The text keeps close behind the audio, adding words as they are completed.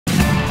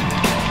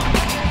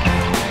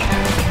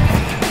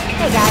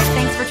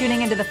for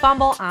tuning into The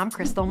Fumble. I'm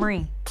Crystal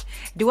Marie.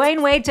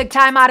 Dwyane Wade took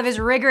time out of his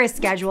rigorous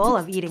schedule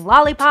of eating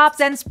lollipops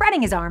and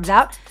spreading his arms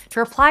out to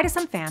reply to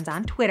some fans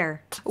on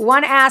Twitter.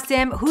 One asked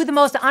him who the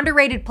most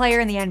underrated player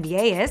in the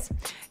NBA is.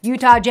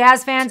 Utah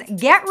Jazz fans,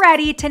 get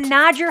ready to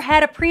nod your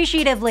head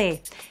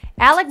appreciatively.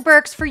 Alec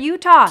Burks for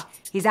Utah.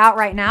 He's out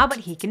right now, but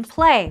he can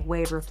play,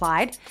 Wade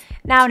replied.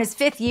 Now in his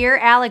 5th year,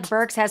 Alec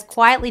Burks has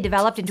quietly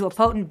developed into a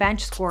potent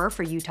bench scorer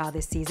for Utah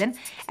this season,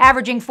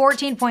 averaging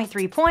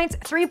 14.3 points,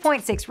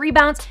 3.6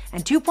 rebounds,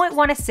 and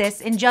 2.1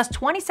 assists in just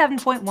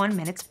 27.1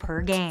 minutes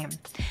per game.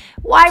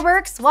 Why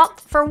Burks? Well,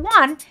 for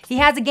one, he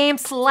has a game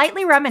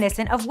slightly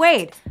reminiscent of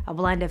Wade, a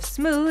blend of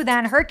smooth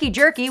and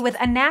herky-jerky with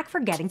a knack for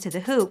getting to the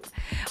hoop.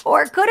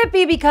 Or could it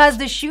be because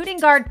the shooting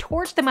guard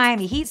torched the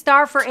Miami Heat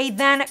star for a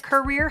then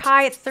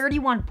career-high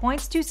 31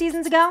 points 2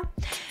 seasons ago?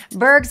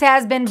 Burks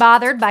has been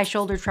bothered by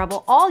shoulder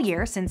trouble all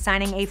year since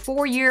signing a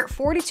 4-year,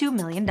 $42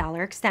 million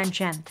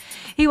extension.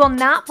 He will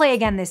not play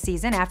again this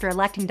season after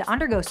electing to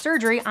undergo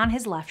surgery on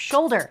his left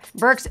shoulder.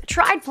 Burks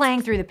tried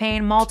playing through the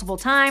pain multiple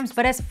times,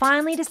 but has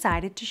finally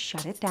decided to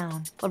shut it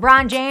down.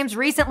 LeBron James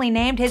recently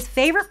named his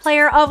favorite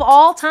player of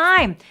all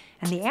time,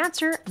 and the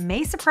answer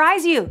may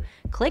surprise you.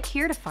 Click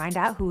here to find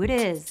out who it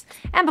is.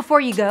 And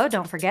before you go,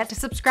 don't forget to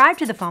subscribe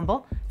to The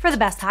Fumble for the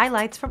best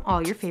highlights from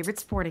all your favorite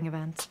sporting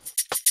events.